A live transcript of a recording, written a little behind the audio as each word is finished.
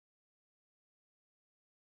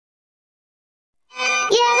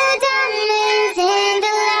Yellow diamonds in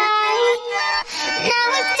the light. Now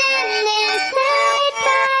we're standing side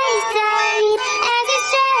by side as a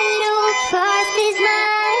shadow crosses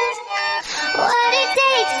mine. What it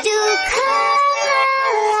takes to come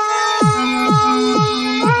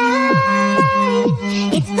alive.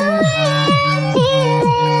 It's the way I'm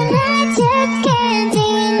feeling, I just can't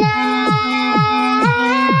deny.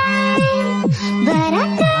 But I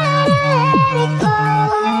gotta let it go.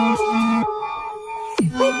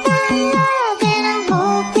 We found love in a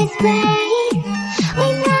hopeless place. We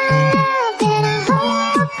found love in a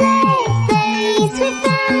hopeless place. We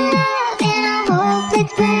found love in a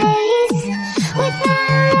hopeless place. We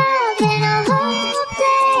found love in a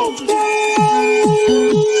hopeless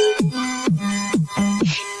place.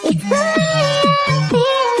 It's the way I'm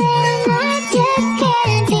feeling, I just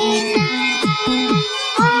can't deny.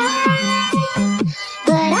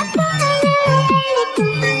 But I gotta let it go.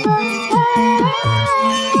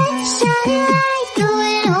 Shining light through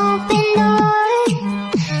an open door.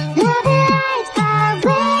 Loving lights by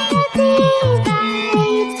where these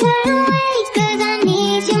lights turn away 'cause I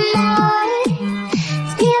need you more.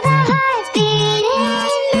 Feel the heart beating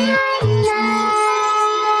in my mind.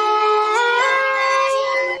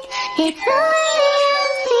 It's the way I'm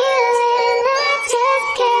feeling, I just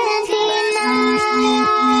can't deny.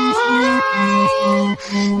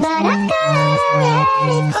 But I gotta let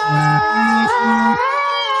it go.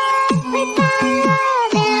 We found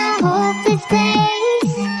love in a hopeless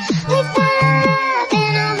place. We found love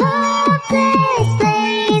in a hopeless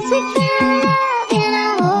place. We found love in a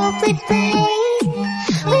hopeless place.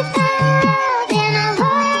 We found love in a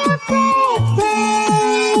hopeless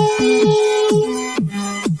place.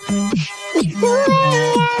 It's the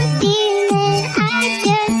way I'm feeling, I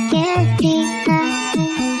just can't deny.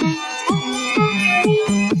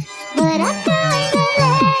 But I gotta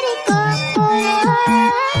let it go.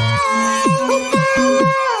 We found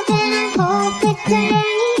love in a hopeless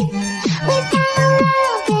place. We found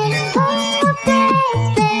love in a hopeless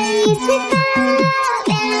place. We found love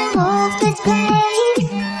in a hopeless place.